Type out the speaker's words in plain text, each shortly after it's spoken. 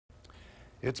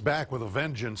It's back with a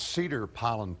vengeance. Cedar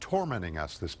pollen tormenting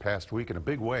us this past week in a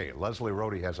big way. Leslie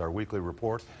Rohde has our weekly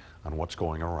report on what's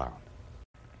going around.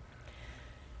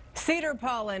 Cedar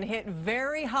pollen hit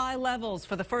very high levels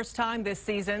for the first time this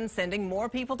season, sending more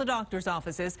people to doctors'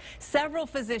 offices. Several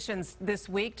physicians this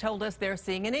week told us they're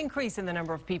seeing an increase in the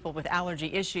number of people with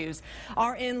allergy issues.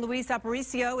 RN Luis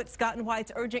Aparicio at Scott &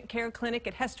 White's Urgent Care Clinic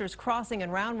at Hester's Crossing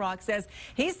in Round Rock says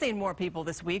he's seen more people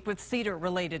this week with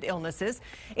cedar-related illnesses.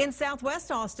 In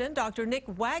Southwest Austin, Dr. Nick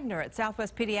Wagner at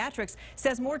Southwest Pediatrics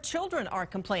says more children are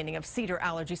complaining of cedar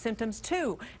allergy symptoms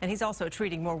too, and he's also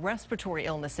treating more respiratory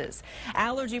illnesses.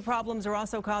 Allergy problems are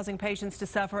also causing patients to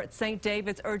suffer at St.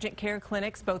 David's urgent care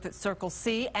clinics, both at Circle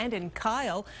C and in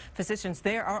Kyle. Physicians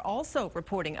there are also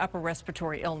reporting upper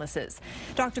respiratory illnesses.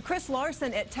 Dr. Chris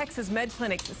Larson at Texas Med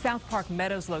Clinic's South Park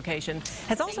Meadows location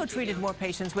has also treated more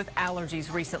patients with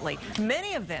allergies recently.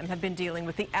 Many of them have been dealing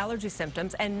with the allergy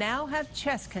symptoms and now have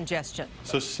chest congestion.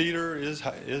 So cedar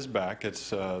is back.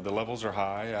 It's the levels are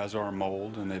high, as are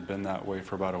mold, and they've been that way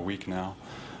for about a week now.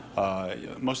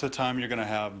 Most of the time you're going to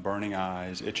have burning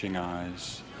eyes, itching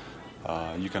eyes.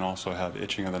 You can also have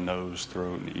itching of the nose,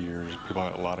 throat, and ears. People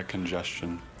have a lot of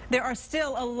congestion. There are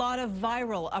still a lot of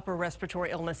viral upper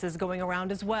respiratory illnesses going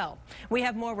around as well. We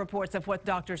have more reports of what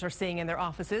doctors are seeing in their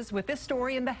offices with this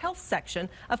story in the health section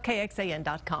of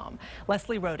KXAN.com.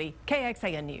 Leslie Rohde,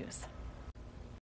 KXAN News.